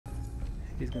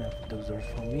He's gonna open those doors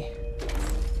for me.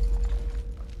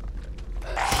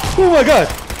 Oh my god!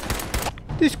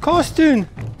 This costume!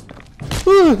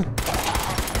 Ooh.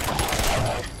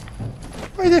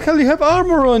 Why the hell you have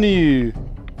armor on you?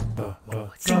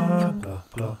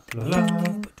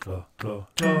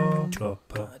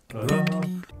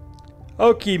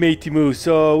 Okay, matey moo,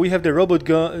 so we have the robot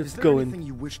gun Is there going. anything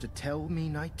you wish to tell me,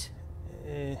 Knight?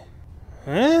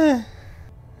 Huh?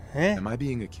 Am I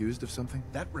being accused of something?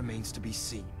 That remains to be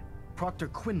seen. Proctor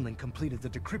Quinlan completed the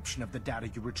decryption of the data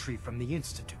you retrieved from the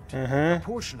Institute. A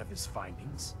portion of his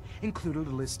findings included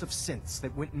a list of synths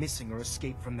that went missing or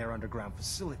escaped from their underground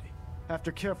facility.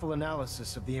 After careful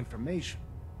analysis of the information,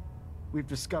 we've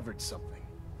discovered something.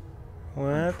 What?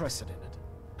 Unprecedented.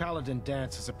 Paladin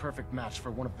Danse is a perfect match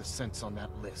for one of the synths on that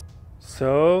list.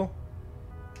 So?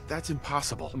 That's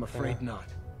impossible. I'm afraid not.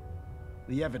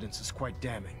 The evidence is quite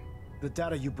damning. The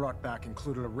data you brought back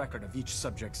included a record of each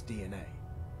subject's DNA.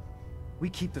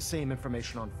 We keep the same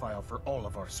information on file for all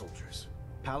of our soldiers.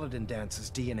 Paladin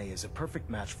Dance's DNA is a perfect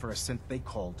match for a synth they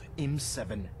called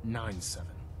M797.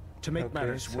 To make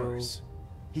matters worse,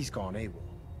 he's gone AWOL.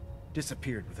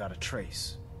 Disappeared without a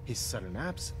trace. His sudden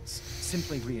absence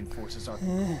simply reinforces our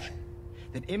conclusion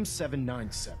that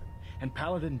M797 and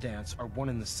Paladin Danse are one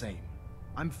and the same.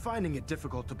 I'm finding it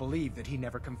difficult to believe that he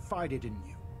never confided in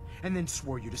you, and then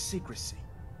swore you to secrecy.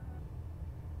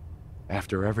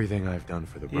 After everything I've done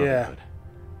for the Brotherhood,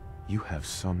 you have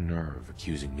some nerve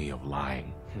accusing me of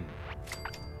lying.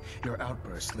 Your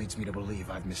outburst leads me to believe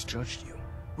I've misjudged you,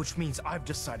 which means I've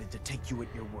decided to take you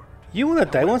at your word. You wanna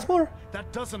die once more?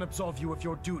 That doesn't absolve you of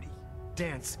your duty.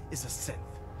 Danse is a synth.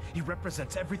 He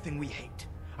represents everything we hate.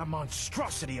 A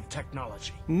monstrosity of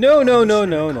technology. No. The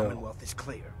Commonwealth is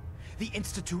clear. The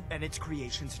Institute and its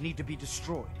creations need to be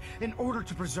destroyed in order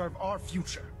to preserve our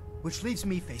future. Which leaves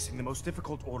me facing the most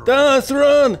difficult order. Danse,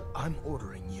 run! I'm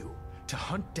ordering you to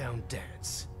hunt down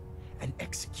Danse and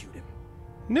execute him.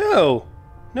 No!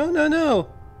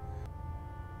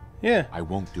 Yeah. I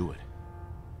won't do it.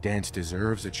 Danse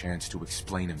deserves a chance to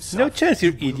explain himself. No chance,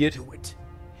 you will idiot. do it.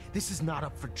 This is not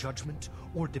up for judgment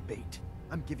or debate.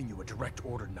 I'm giving you a direct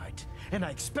order, Knight, and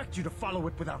I expect you to follow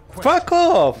it without question. Fuck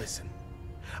off! Listen,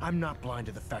 I'm not blind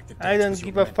to the fact that I Danse don't was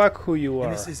give your a mentor, fuck who you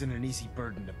and are. this isn't an easy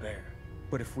burden to bear.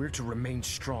 But if we're to remain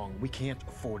strong, we can't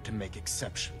afford to make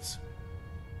exceptions.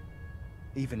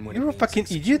 Even when You're a fucking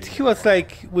idiot. He was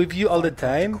like with you all the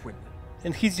time,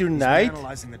 and he's your knight.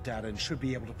 Analyzing the data and should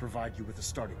be able to provide you with a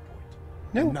starting point.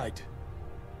 No. And Knight,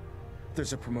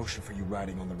 there's a promotion for you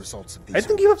riding on the results of these. I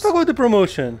don't give a fuck about the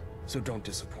promotion. So don't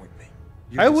disappoint me.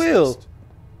 I will. dismissed.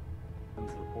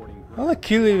 I wanna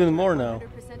kill you even more now.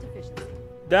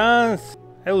 Danse!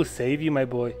 I will save you, my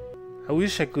boy. I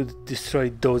wish I could destroy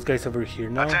those guys over here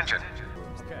now. Attention.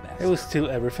 I will steal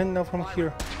everything now from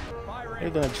here.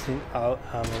 I'm gonna just need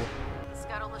ammo.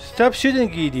 Stop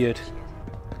shooting, idiot!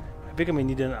 I think I may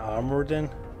need an armor then.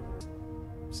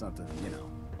 Something,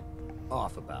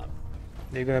 off about.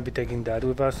 They're gonna be taking that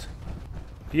with us.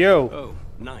 Yo! Oh,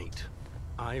 Knight.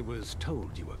 I was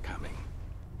told you were coming.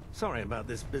 Sorry about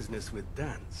this business with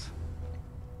Danse.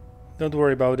 Don't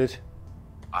worry about it.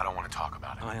 I don't want to talk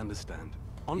about it. I understand.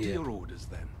 On to your orders,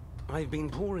 then. I've been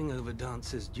poring over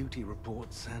Dance's duty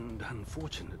reports, and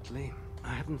unfortunately,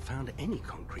 I haven't found any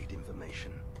concrete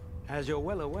information. As you're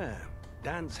well aware,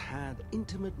 Danse had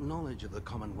intimate knowledge of the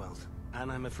Commonwealth,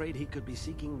 and I'm afraid he could be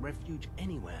seeking refuge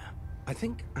anywhere. I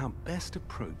think our best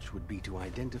approach would be to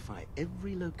identify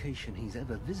every location he's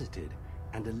ever visited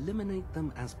and eliminate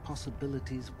them as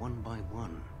possibilities one by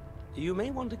one. You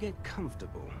may want to get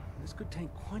comfortable. This could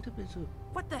take quite a bit of...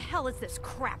 What the hell is this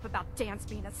crap about Danse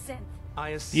being a synth? I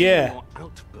assume your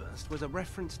outburst was a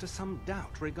reference to some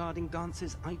doubt regarding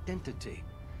Dance's identity.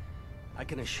 I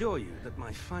can assure you that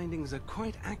my findings are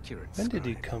quite accurate, When did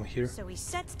he Scribe. come here? So he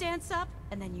sets Danse up,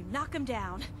 and then you knock him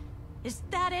down. Is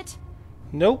that it?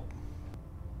 Nope.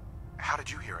 How did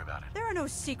you hear about it? There are no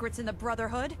secrets in the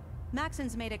Brotherhood.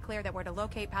 Maxon's made it clear that we're to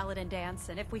locate Paladin Danse,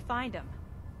 and if we find him,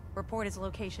 report his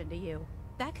location to you.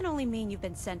 That can only mean you've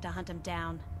been sent to hunt him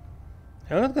down.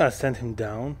 I'm not gonna send him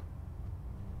down.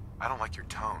 I don't like your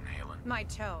tone, Halen. My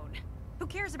tone. Who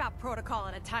cares about protocol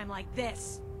at a time like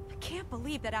this? I can't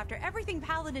believe that after everything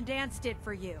Paladin Danse did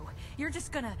for you, you're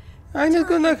just gonna... I'm not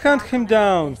gonna hunt him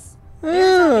down.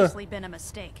 There's obviously been a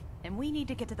mistake, and we need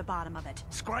to get to the bottom of it.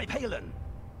 Scribe Halen,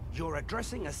 you're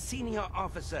addressing a senior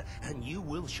officer, and you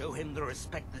will show him the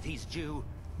respect that he's due.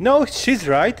 No, she's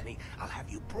right. I'll have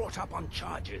you brought up on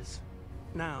charges.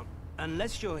 Now,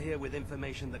 unless you're here with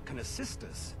information that can assist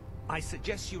us, I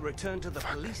suggest you return to the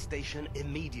police station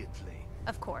immediately.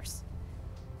 Of course.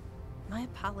 My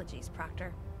apologies,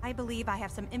 Proctor. I believe I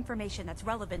have some information that's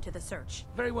relevant to the search.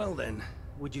 Very well then.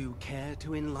 Would you care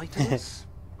to enlighten us?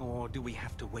 Or do we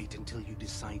have to wait until you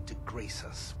decide to grace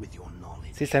us with your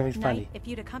knowledge? See something funny. Knight, if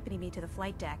you'd accompany me to the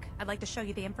flight deck, I'd like to show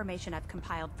you the information I've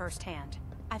compiled firsthand.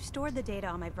 I've stored the data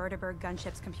on my Vertibird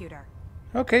gunship's computer.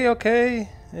 Okay,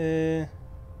 okay.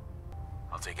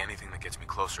 I'll take anything that gets me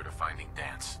closer to finding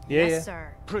Danse. Yeah, Yes, yeah.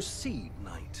 sir. Proceed,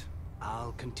 Knight.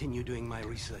 I'll continue doing my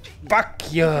research here.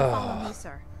 Fuck You can follow yeah! me,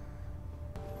 sir.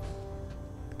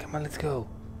 Come on, let's go.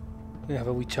 We have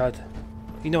a wee chat.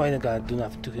 You know I ain't gonna do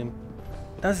nothing to him.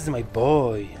 Danse is my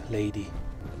boy, lady.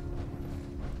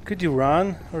 Could you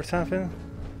run or something?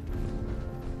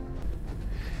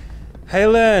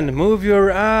 Helen, move your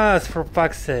ass for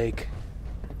fuck's sake.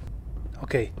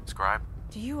 Okay. Scribe?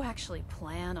 Do you actually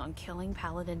plan on killing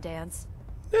Paladin Danse?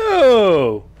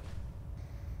 No!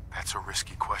 That's a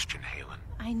risky question, Helen.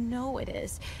 I know it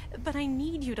is, but I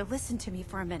need you to listen to me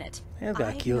for a minute. I'm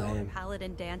gonna kill I've known him.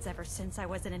 Paladin Danse ever since I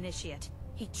was an initiate.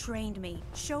 He trained me,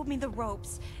 showed me the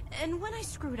ropes, and when I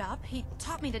screwed up, he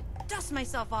taught me to dust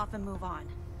myself off and move on.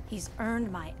 He's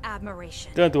earned my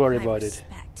admiration. Don't worry my about it.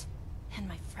 respect, and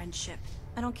my friendship.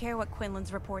 I don't care what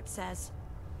Quinlan's report says.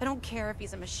 I don't care if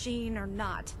he's a machine or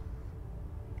not.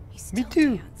 He's still Me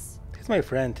too. Danse. He's my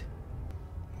friend.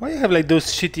 Why you have like those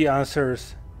shitty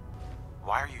answers?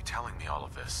 Why are you telling me all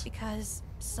of this? Because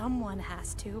someone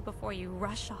has to before you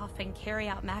rush off and carry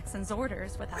out Maxon's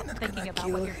orders without thinking about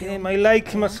what you're doing. I like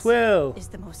him as Danse well. is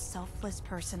the most selfless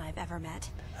person I've ever met.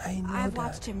 I know I've that.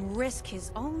 watched him risk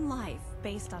his own life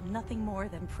based on nothing more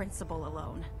than principle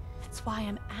alone. That's why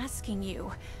I'm asking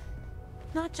you,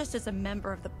 not just as a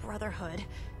member of the Brotherhood,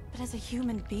 but as a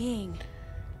human being.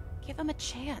 Give him a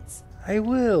chance. I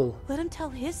will. Let him tell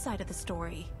his side of the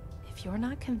story. If you're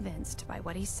not convinced by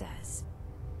what he says,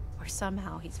 or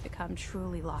somehow he's become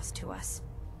truly lost to us,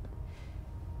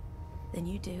 then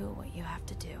you do what you have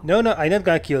to do. No, I'm not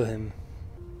gonna kill him.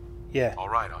 Yeah. All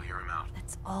right, I'll hear him out.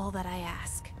 That's all that I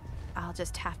ask. I'll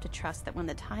just have to trust that when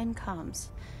the time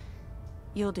comes,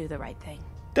 you'll do the right thing.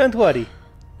 Don't worry.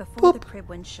 Before the Boop.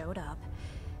 Cribwin showed up,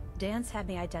 Danse had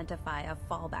me identify a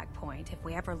fallback point if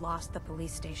we ever lost the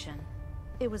police station.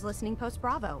 It was Listening Post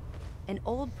Bravo, an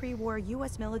old pre-war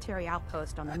U.S. military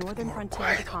outpost on the northern more frontier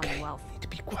quiet, of the okay? Commonwealth. Need to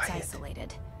be It's quiet.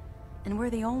 isolated, and we're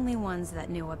the only ones that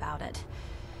knew about it.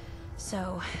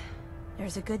 So,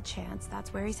 there's a good chance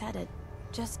that's where he's headed.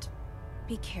 Just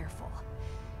be careful.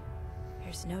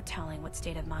 There's no telling what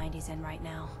state of mind he's in right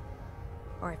now,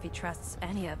 or if he trusts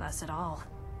any of us at all.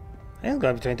 I am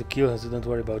gonna be trying to kill him, so don't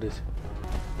worry about it.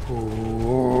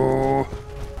 Ooh.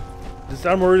 This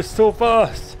armor is so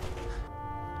fast!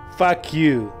 Fuck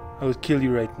you! I would kill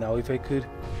you right now if I could.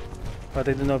 But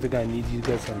I don't know if I'm gonna need you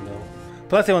guys or no.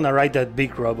 Plus I wanna ride that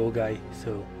big robo guy,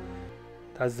 so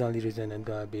that's the only reason I'm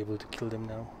gonna be able to kill them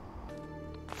now.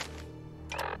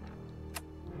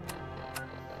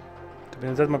 To be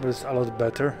honest, that map is a lot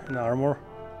better in armor.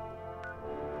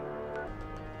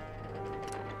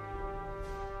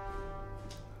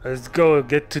 Let's go,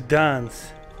 get to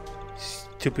Danse.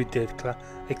 Stupid dead clown.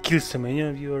 I killed so many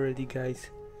of you already, guys.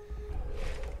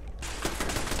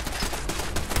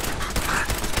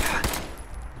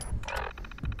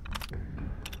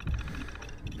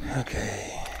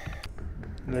 Okay.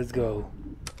 Let's go.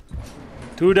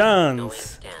 To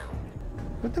Danse!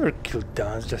 I would never kill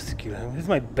Danse just to kill him. He's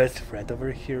my best friend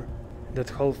over here. That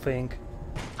whole thing.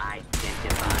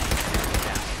 Identify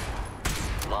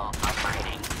yourself. Law of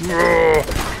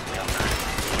fighting.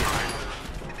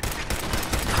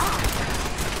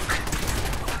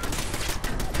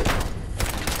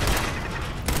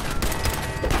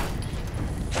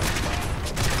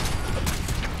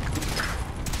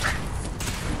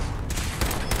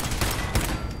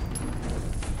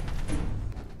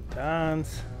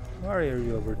 Danse, why are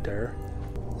you over there?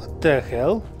 What the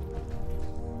hell?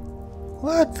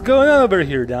 What's going on over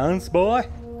here, Danse boy?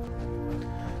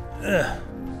 Ugh.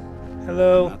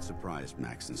 Hello. I'm not surprised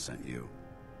Maxon sent you.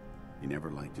 He never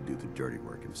liked to do the dirty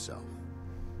work himself.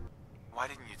 Why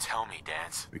didn't you tell me,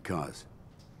 Danse? Because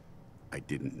I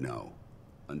didn't know.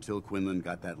 Until Quinlan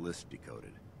got that list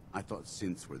decoded, I thought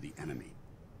synths were the enemy.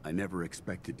 I never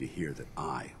expected to hear that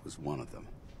I was one of them.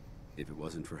 If it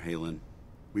wasn't for Halen,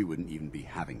 we wouldn't even be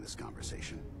having this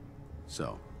conversation.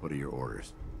 So, what are your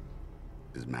orders?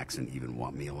 Does Maxon even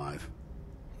want me alive?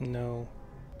 No.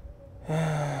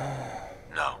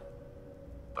 No.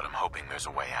 But I'm hoping there's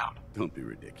a way out. Don't be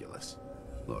ridiculous.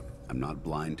 Look, I'm not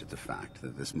blind to the fact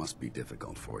that this must be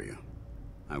difficult for you.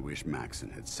 I wish Maxon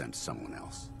had sent someone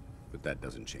else, but that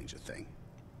doesn't change a thing.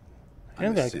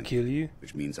 I'm a gonna synth, kill you.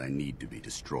 which means I need to be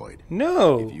destroyed.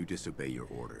 No! If you disobey your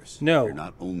orders, No. you're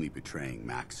not only betraying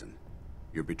Maxon,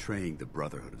 You're betraying the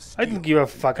Brotherhood of I Steel. didn't give a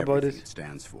fuck and about everything it. it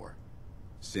stands for.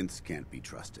 Synths can't be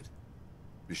trusted.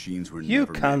 Machines were You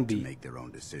never can meant be. to make their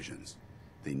own decisions.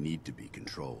 They need to be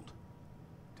controlled.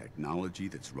 Technology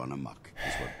that's run amok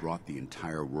is what brought the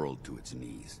entire world to its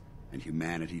knees, and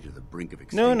humanity to the brink of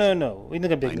extinction. No. We're not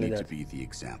gonna be I need that. to be the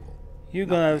example. You're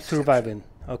not gonna the survive exception.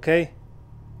 it, okay?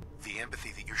 The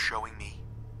empathy that you're showing me,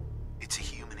 it's a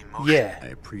human emotion. Yeah. I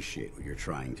appreciate what you're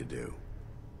trying to do,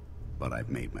 but I've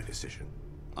made my decision.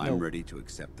 I'm No. ready to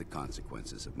accept the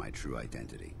consequences of my true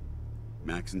identity.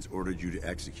 Maxon's ordered you to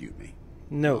execute me.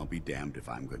 No. I'll be damned if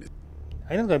I'm going to...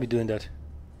 I'm not gonna be doing that.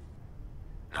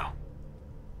 No.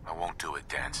 I won't do it,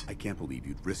 Danse. I can't believe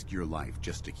you'd risk your life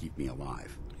just to keep me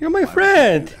alive. You're my Why would you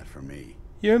friend! do that for me?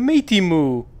 You're a matey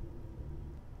moo.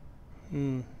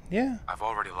 Yeah. I've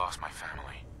already lost my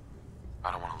family.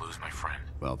 I don't want to lose my friend.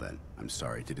 Well then, I'm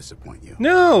sorry to disappoint you.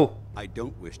 No! I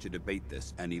don't wish to debate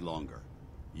this any longer.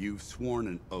 You've sworn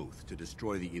an oath to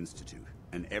destroy the Institute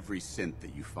and every synth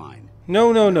that you find.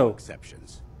 No.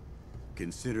 Exceptions.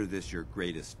 Consider this your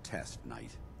greatest test,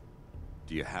 Knight.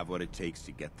 Do you have what it takes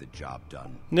to get the job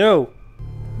done? No.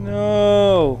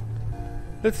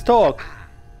 Let's talk.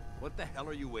 What the hell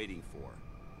are you waiting for?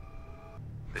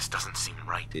 This doesn't seem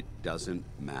right. It doesn't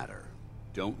matter.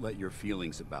 Don't let your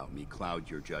feelings about me cloud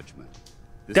your judgment.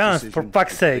 This Danse, decision for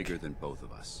fuck's is sake. bigger than both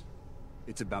of us.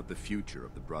 It's about the future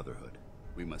of the Brotherhood.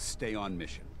 We must stay on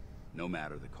mission, no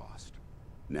matter the cost.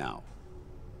 Now,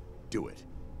 do it.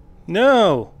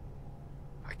 No.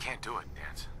 I can't do it,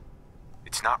 Danse.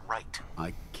 It's not right.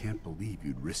 I can't believe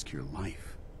you'd risk your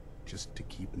life just to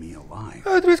keep me alive.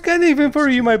 I'd risk anything for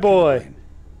you, my boy.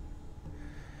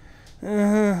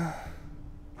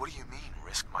 What do you mean,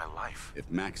 risk my life? If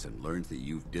Maxon learns that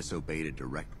you've disobeyed a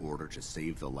direct order to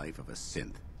save the life of a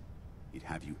synth, he'd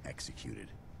have you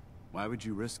executed. Why would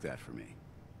you risk that for me?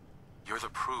 You're the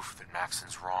proof that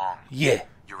Maxon's wrong. Yeah.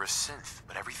 You're a synth,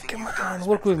 but everything Come you've done on, has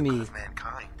work been for with the me. good of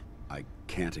mankind. I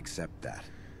can't accept that.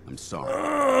 I'm sorry.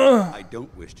 I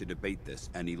don't wish to debate this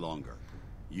any longer.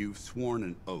 You've sworn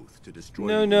an oath to destroy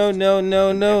No, the no, Institute no, no,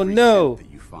 and no, every no. synth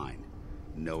that you find.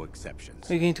 No exceptions.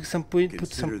 We're going to some point, put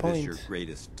Consider some this your points.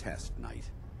 greatest test,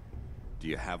 Knight. Do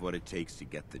you have what it takes to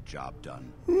get the job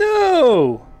done?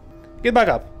 No! Get back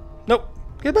up. Nope.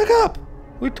 Get back up.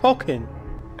 We're talking.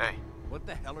 Hey, What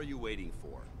the hell are you waiting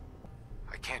for?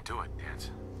 I can't do it,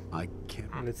 Danse. I can't...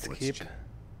 Let's what's skip. ch-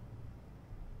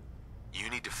 You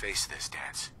need to face this,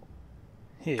 Danse.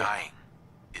 Here. Dying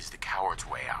is the coward's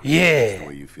way out. The Yeah.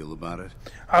 way you feel about it?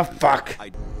 Oh, fuck.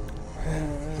 I...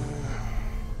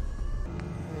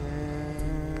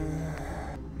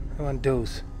 I want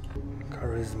those.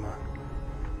 Charisma.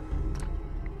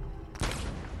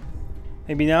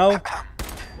 Maybe now?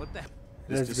 What the hell?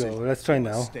 Let's go. Let's try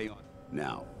now. Stay on.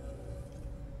 Now.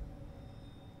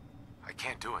 I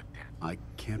can't do it, Danse. I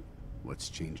can't... What's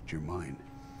changed your mind?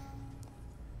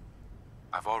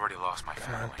 I've already lost my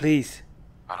Come on, family. please.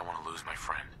 I don't want to lose my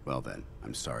friend. Well then,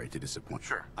 I'm sorry to disappoint.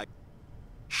 Sure. I...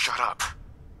 Shut up.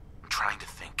 I'm trying to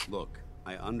think. Look,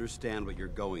 I understand what you're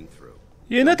going through.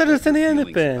 You're not Don't let your understanding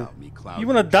feelings anything. about me cloud You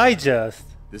wanna your judgment. digest.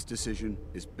 This decision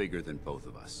is bigger than both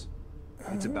of us.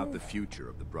 It's about the future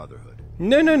of the Brotherhood.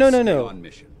 No. Stay on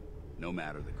mission, no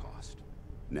matter the cost.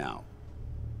 Now,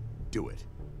 do it.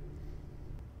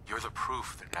 You're the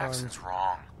proof that Maxon's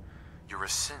wrong. You're a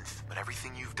synth, but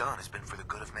everything you've done has been for the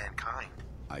good of mankind.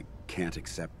 I can't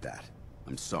accept that.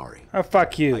 I'm sorry. Oh,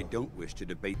 fuck I you. don't wish to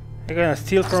debate. I'm gonna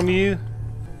steal from you.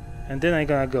 And then I'm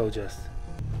gonna go just.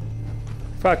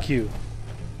 Fuck you.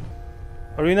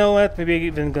 Or you know what? Maybe I'm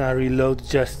even gonna reload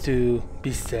just to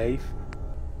be safe.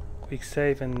 Quick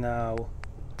save and now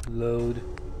load.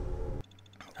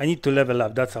 I need to level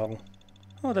up, that's all.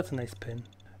 Oh, that's a nice pin.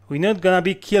 We're not gonna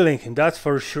be killing him, that's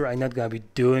for sure. I'm not gonna be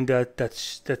doing that.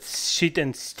 That's shit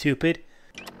and stupid.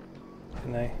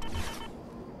 Can I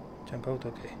jump out?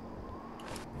 Okay.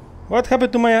 What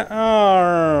happened to my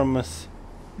arms?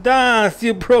 Danse,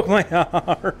 you broke my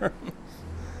arms.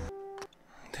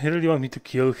 They really want me to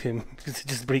kill him because he's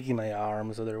just breaking my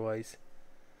arms otherwise.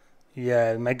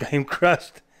 Yeah, my game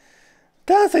crashed.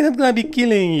 Danse, I'm not gonna be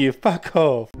killing you. Fuck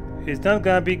off. He's not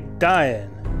gonna be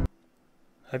dying.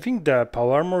 I think the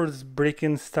power armor is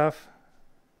breaking stuff.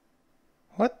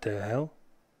 What the hell?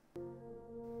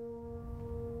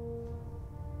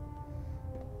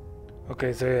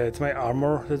 Okay, so yeah, it's my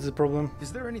armor that's the problem.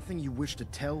 Is there anything you wish to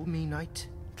tell me, Knight?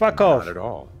 Fuck off. Not at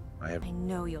all. I have... I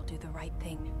know you'll do the right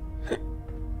thing.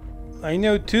 I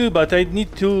know too, but I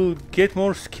need to get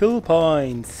more skill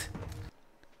points.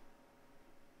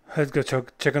 Let's go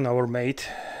check on our mate.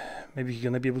 Maybe he's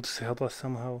gonna be able to help us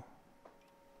somehow.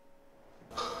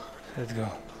 Let's go.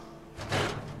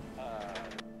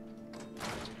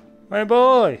 My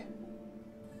boy!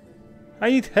 I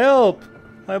need help!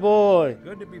 My boy!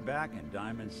 Good to be back in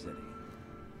Diamond City.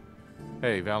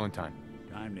 Hey, Valentine.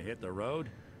 Time to hit the road?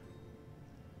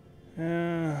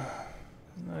 You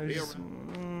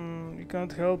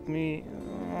can't help me.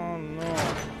 Oh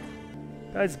no.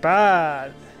 That's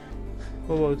bad.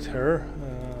 What about her?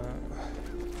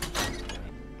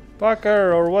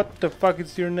 Fucker, or what the fuck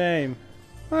is your name?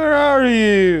 Where are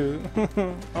you?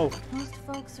 Oh. Most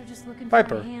folks are just looking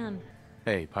Piper. for a hand.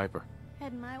 Hey, Piper.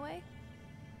 Heading my way?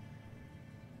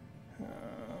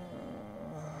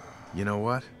 You know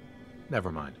what?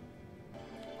 Never mind.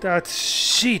 That's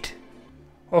shit.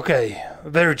 Okay,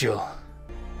 Virgil.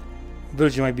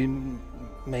 Virgil might be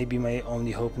maybe my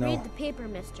only hope now. Read the paper,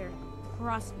 mister.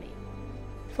 Trust me.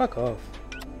 Fuck off.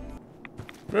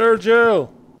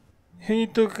 Virgil! You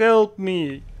need to help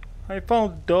me. I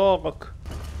found dog.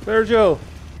 Virgil!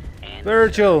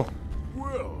 Virgil!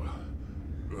 Well,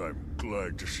 I'm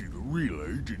glad to see the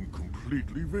relay didn't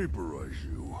completely vaporize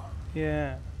you.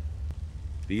 Yeah.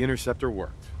 The interceptor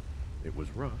worked. It was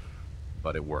rough,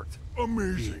 but it worked.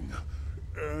 Amazing.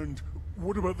 And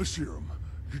what about the serum?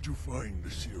 Did you find the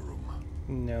serum?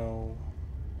 No.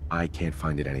 I can't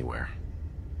find it anywhere.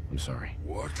 I'm sorry.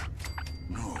 What?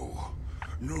 No.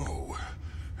 No.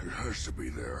 It has to be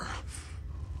there.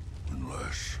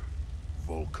 Unless...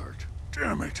 Volkart.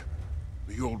 Damn it!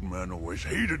 The old man always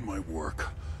hated my work.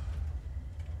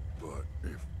 But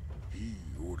if he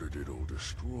ordered it all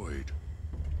destroyed,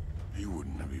 he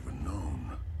wouldn't have even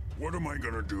known. What am I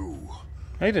gonna do?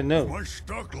 I don't know. Am I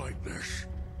stuck like this?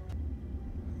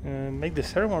 Make the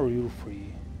serum or you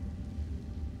free.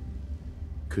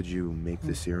 Could you make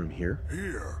the serum here?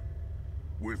 Here?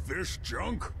 With this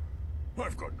junk?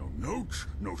 I've got no notes,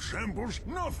 no samples,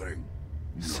 nothing.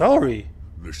 No. Sorry.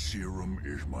 The serum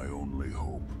is my only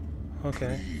hope.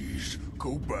 Okay. Please,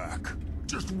 go back.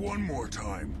 Just one more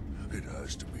time. It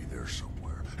has to be there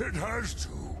somewhere. It has to.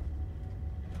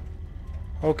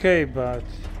 Okay, but...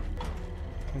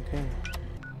 Okay.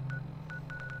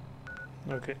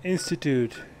 Okay,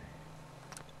 Institute.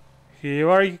 Here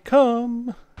I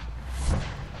come.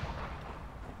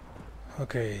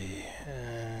 Okay.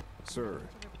 Sir,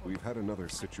 we've had another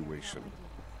situation.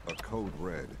 A code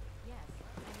red.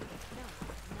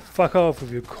 Fuck off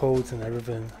with your codes and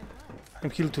everything. I'm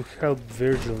here to help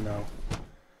Virgil now.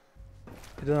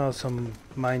 I don't have some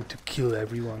mind to kill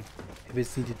everyone if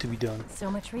it's needed to be done.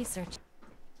 So much research.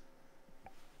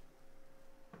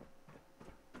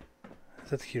 Is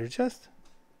that here just?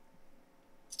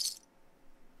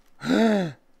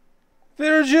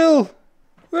 Virgil!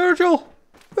 Virgil!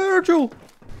 Virgil!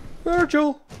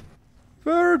 Virgil!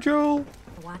 Virgil!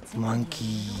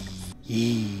 Monkey!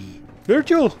 Yeah!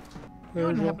 Virgil!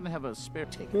 Anyone happen to have a spare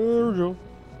ticket? Virgil!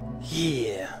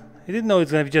 Yeah! I didn't know it's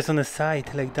gonna be just on the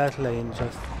side like that lane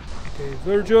just. Okay,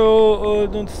 Virgil!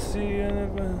 Don't see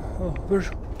anything. Oh,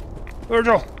 Virgil!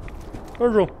 Virgil!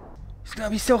 Virgil! He's gonna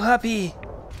be so happy!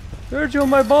 Virgil,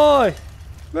 my boy!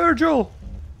 Virgil!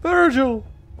 Virgil!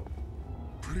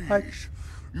 Please,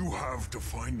 you have to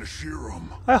find the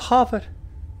serum. I have it.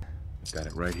 Got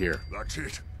it right here. That's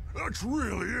it. That's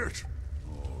really it.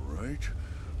 All right.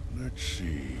 Let's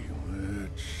see.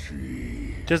 Let's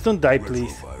see. Just don't die,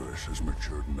 please. Retrovirus has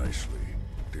matured nicely.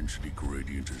 Density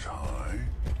gradient is high.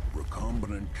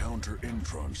 Recombinant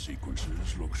counter-intron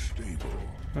sequences look stable.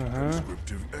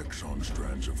 Conscriptive exon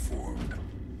strands have formed.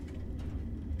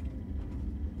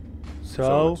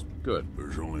 So it's good.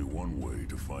 There's only one way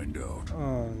to find out.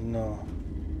 Oh no.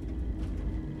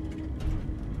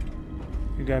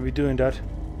 You're gonna be doing that.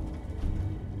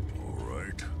 All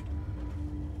right.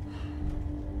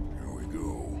 Here we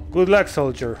go. Good luck,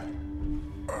 soldier.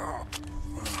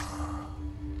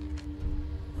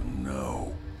 And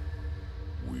now,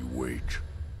 we wait.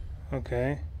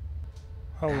 Okay.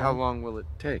 How long will it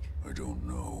take? I don't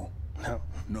know. No.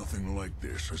 Nothing like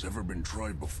this has ever been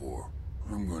tried before.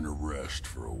 I'm going to rest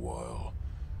for a while.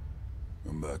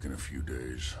 I'm back in a few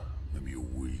days, maybe a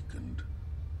week, and...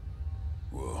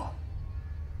 well,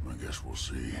 I guess we'll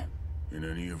see. In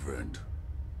any event,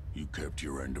 you kept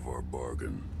your end of our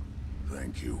bargain.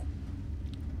 Thank you.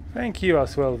 Thank you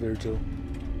as well, Virgil.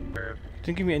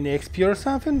 Don't give me any XP or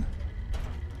something?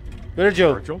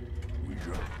 Virgil!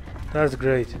 That's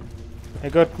great. I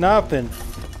got nothing.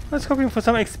 I was hoping for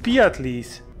some XP at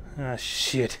least. Ah,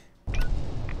 shit.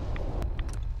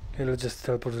 Okay, let's just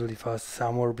teleport really fast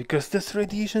somewhere because this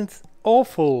radiation's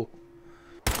awful.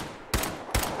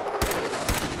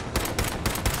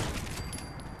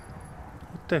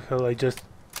 What the hell? I just...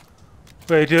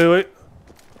 Wait.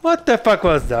 What the fuck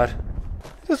was that?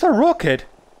 Just a rocket.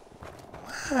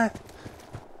 What?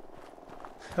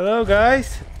 Hello,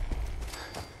 guys.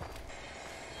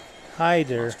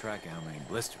 Hider. Lost track of how many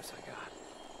blisters I got.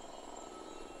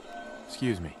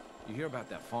 Excuse me. You hear about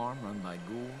that farm run by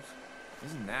ghouls?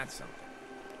 Isn't that something?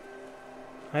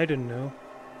 I don't know.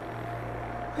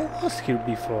 I was here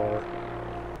before.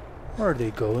 Where are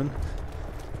they going?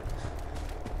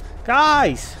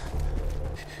 Guys!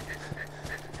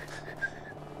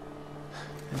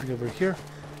 Anything over here?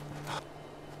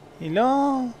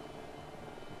 Hello?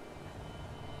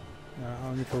 No,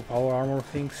 only for power armor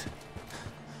things.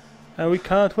 And we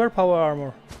cannot wear power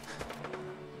armor.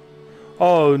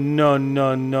 Oh no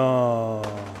no no.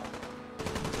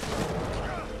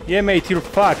 Yeah mate, you're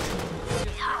fucked.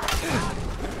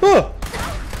 Oh!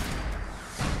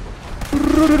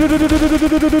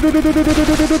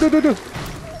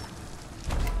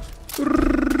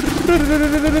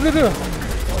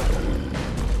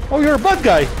 Oh, you're a bad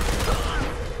guy.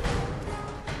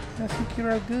 I think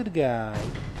you're a good guy.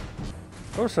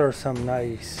 Those are some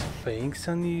nice things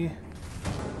on you.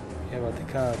 Yeah, but I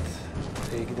can't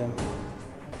take them.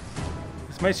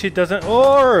 This my shit doesn't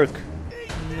work!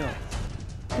 No.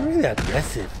 You're really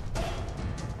aggressive.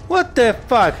 What the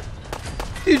fuck?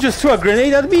 You just threw a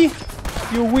grenade at me?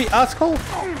 You wee asshole?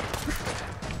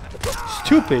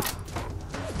 Stupid.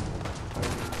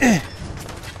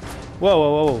 Whoa,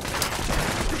 whoa, whoa.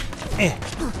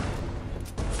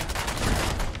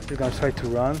 They're gonna try to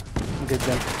run and get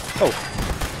them. Oh.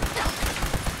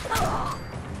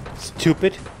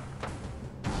 Stupid.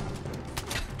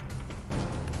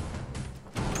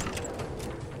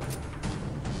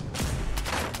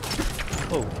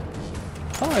 Oh.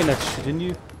 How am I not shooting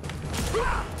you?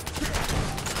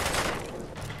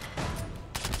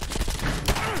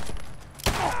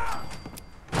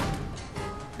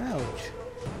 Ouch.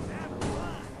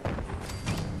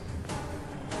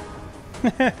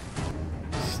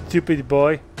 Stupid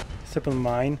boy. Step on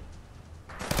mine.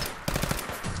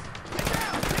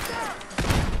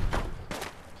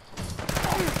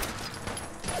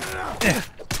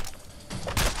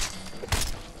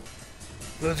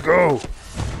 Let's go.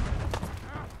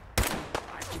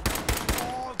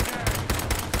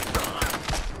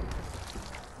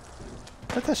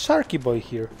 That's a sharky boy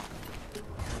here.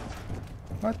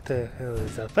 What the hell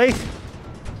is that face?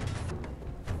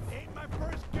 Ain't my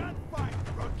first gunfight,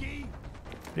 rookie.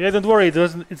 Yeah, don't worry,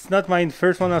 it's not my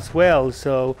first one as well,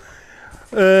 so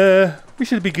we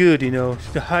should be good, you know.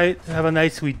 Should have a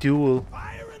nice sweet duel.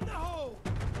 Fire in the hole.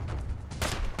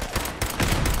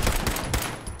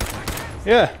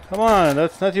 Yeah, come on,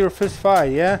 that's not your first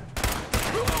fight, yeah?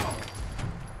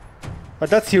 But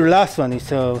that's your last one,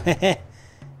 so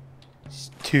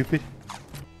stupid.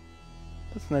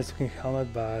 That's a nice looking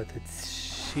helmet, but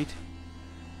it's shit.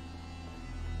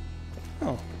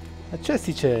 Oh, a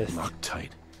chesty chest. Locked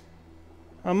tight.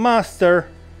 A master.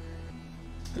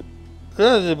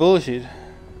 That is bullshit.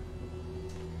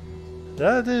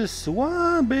 That is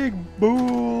one big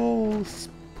bull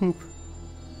poop.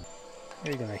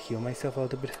 I'm gonna heal myself a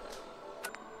little bit.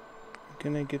 I'm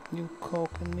gonna get new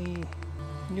coke on me.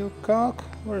 New coke?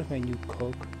 Where's my new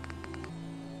coke?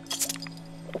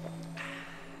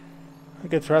 I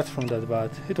get rats from that,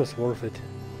 but it was worth it.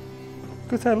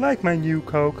 Because I like my new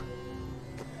coke.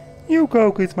 New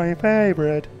coke is my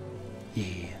favorite.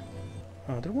 Yeah.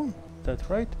 Another one. That's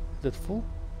right. That's full.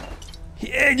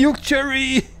 Yeah, new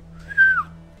cherry!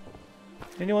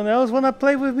 Anyone else wanna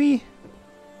play with me?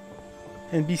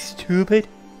 And be stupid?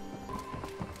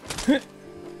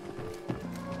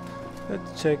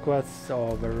 Let's check what's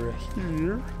over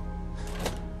here.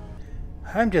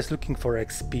 I'm just looking for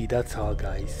XP, that's all,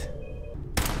 guys.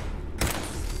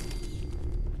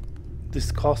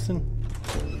 Disgusting.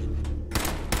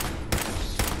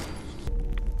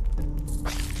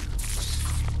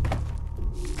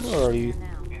 Where are you?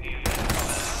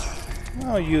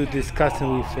 Oh, you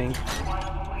disgusting wee thing.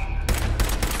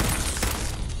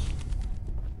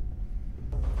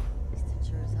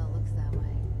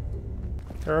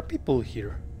 There are people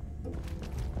here.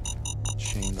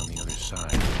 Chained on the other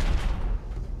side.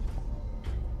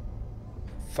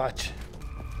 Fudge.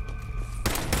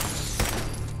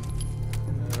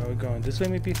 Are we going this way,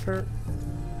 maybe first?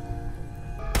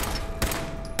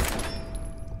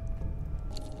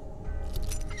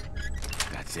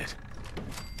 That's it.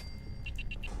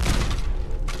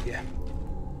 Yeah.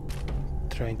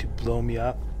 Trying to blow me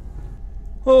up.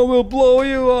 Oh, we'll blow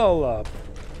you all up.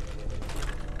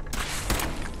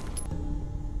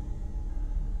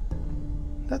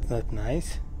 That's not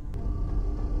nice.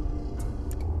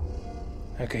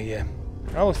 Okay, yeah.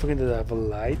 I was looking to have a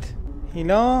light. You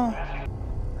know,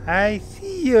 I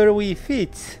see your wee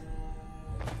feet.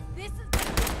 This is gonna be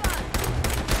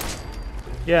fun.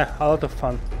 Yeah, a lot of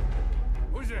fun.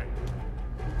 Who's it?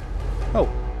 Oh.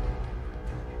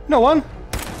 No one?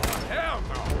 Hell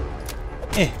no!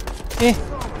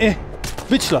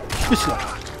 Bitch slap.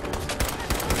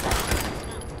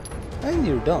 And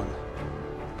you're done.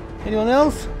 Anyone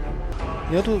else?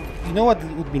 You know what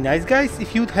would be nice, guys?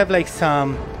 If you'd have like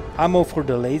some ammo for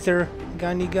the laser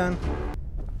gunny gun.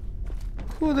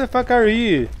 Who the fuck are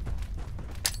you?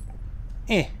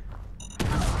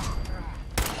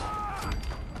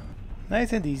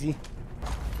 Nice and easy.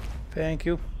 Thank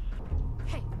you.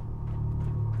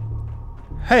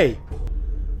 Hey!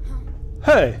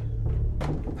 Hey!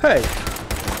 Hey!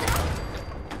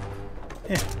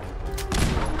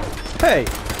 Hey!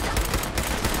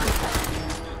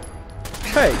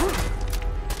 Hey!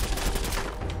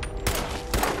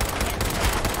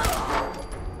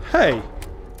 Hey!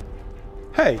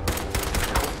 Hey!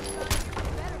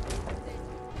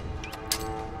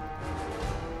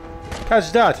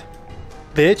 Catch that,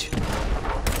 bitch!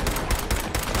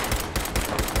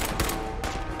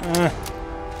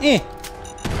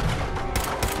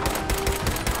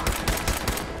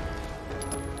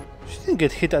 She didn't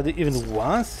get hit at it even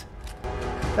once.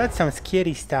 That's some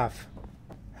scary stuff.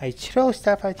 I throw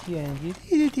stuff at you and you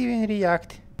didn't even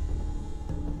react.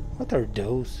 What are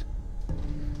those?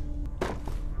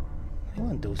 I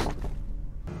want those.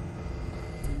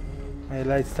 My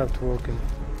light stopped working.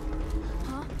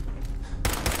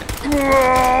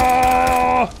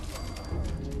 Huh?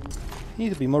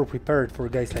 Need to be more prepared for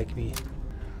guys like me.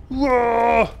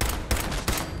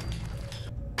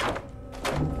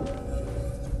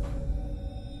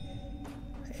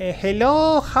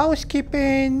 Hello,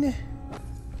 housekeeping.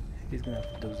 He's gonna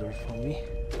open those doors for me.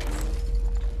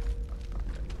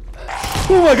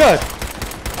 Oh my god!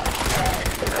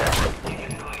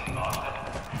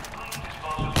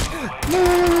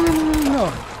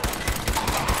 No.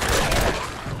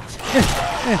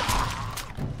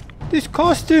 This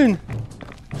costume!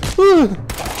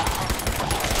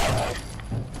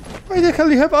 Why the hell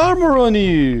you have armor on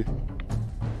you?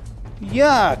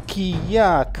 Yucky,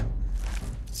 yuck.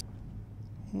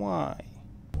 Why?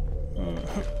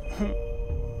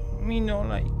 Me no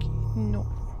like it. No.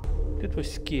 That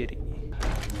was scary.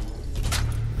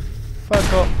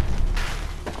 Fuck off.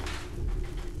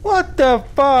 What the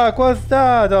fuck was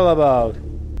that all about?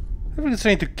 Everyone's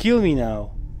trying to kill me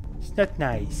now. It's not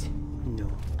nice. No.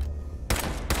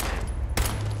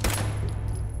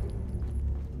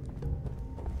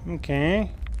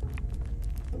 Okay.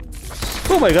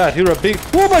 Oh my god, you're a big...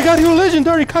 Oh my god, you're a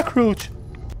legendary cockroach!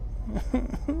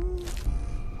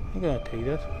 I'm gonna take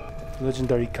that.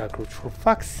 Legendary cockroach, for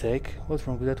fuck's sake. What's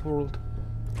wrong with that world?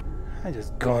 I'm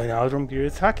just going out from here.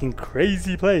 It's a fucking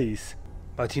crazy place.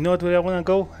 But you know what, where I wanna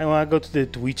go? I wanna go to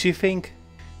the witchy thing.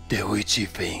 The witchy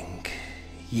thing.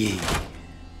 Yeah.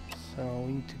 So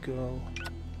we need to go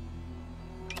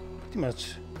pretty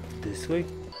much this way.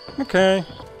 Okay.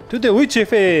 To the witchy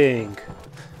thing.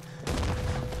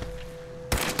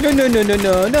 No.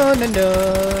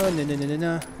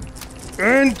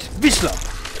 And Vislam.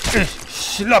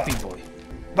 Sloppy boy.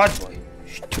 Bad boy.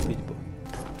 Stupid boy.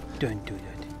 Don't do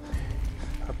that.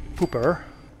 A pooper.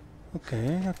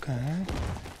 Okay.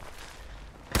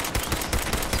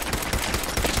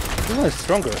 This one is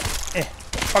stronger.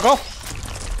 Fuck off.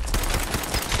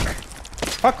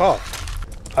 Fuck off.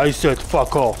 I said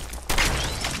fuck off.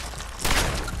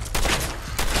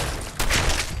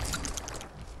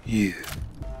 You.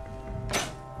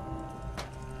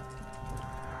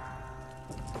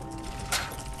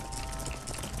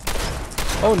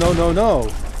 Oh no.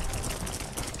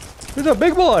 There's a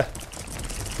big boy.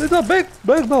 There's a big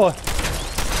boy.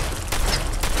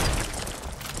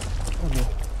 Oh no.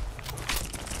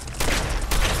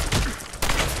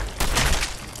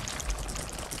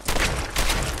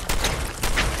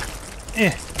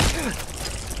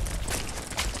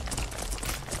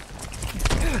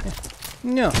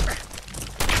 No.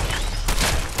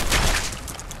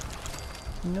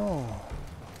 No.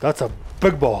 That's a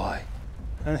big boy.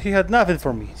 And he had nothing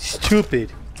for me.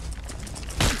 Stupid.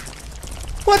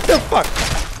 What the fuck?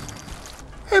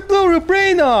 I blew your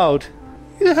brain out.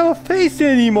 You don't have a face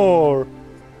anymore.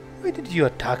 Why did you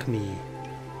attack me?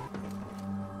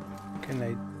 Can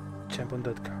I jump on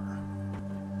that car?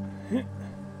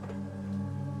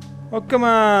 Oh, come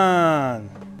on.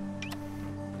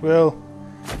 Well.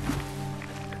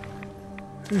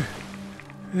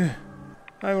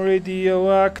 I'm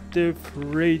radioactive.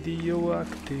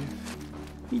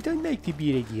 You don't like to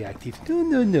be radioactive.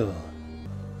 No.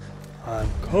 I'm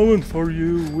coming for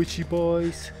you, witchy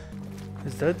boys.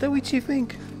 Is that the witchy thing?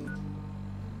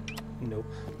 Nope.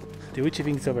 The witchy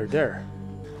thing's over there.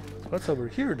 What's over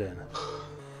here then?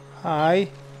 Hi.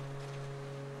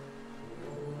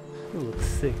 You look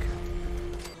sick.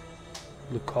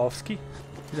 Lukovsky? You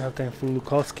don't have time for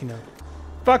Lukovsky now.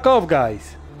 Fuck off,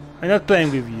 guys! I'm not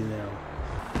playing with you now.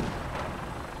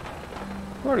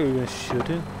 What are you even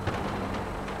shooting?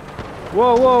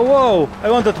 Whoa, whoa, whoa!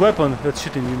 I want that weapon that's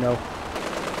shooting you now.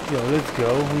 Yo, let's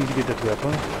go. We need to get that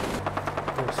weapon.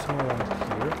 There's someone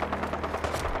here.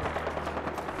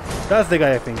 That's the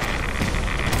guy, I think.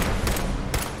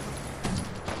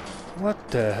 What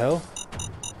the hell?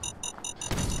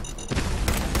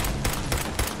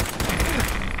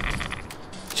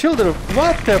 Children,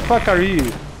 what the fuck are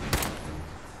you?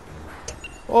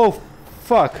 Oh,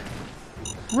 fuck.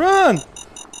 Run!